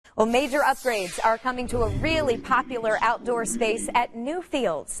Well, major upgrades are coming to a really popular outdoor space at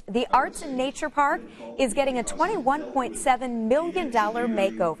Newfields. The Arts and Nature Park is getting a $21.7 million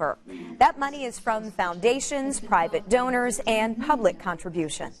makeover. That money is from foundations, private donors, and public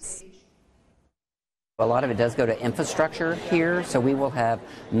contributions. A lot of it does go to infrastructure here, so we will have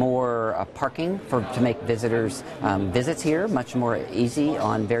more parking to make visitors visits here much more easy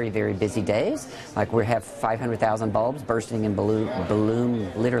on very, very busy days. Like we have 500,000 bulbs bursting in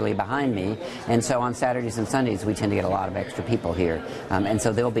balloon literally behind me, and so on Saturdays and Sundays we tend to get a lot of extra people here, and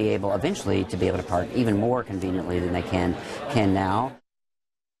so they'll be able eventually to be able to park even more conveniently than they can now.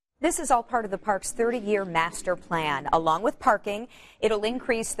 This is all part of the park's 30-year master plan. Along with parking, it'll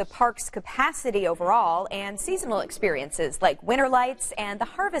increase the park's capacity overall and seasonal experiences like Winterlights and the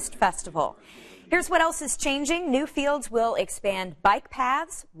Harvest Festival. Here's what else is changing. Newfields will expand bike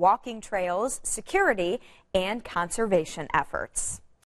paths, walking trails, security, and conservation efforts.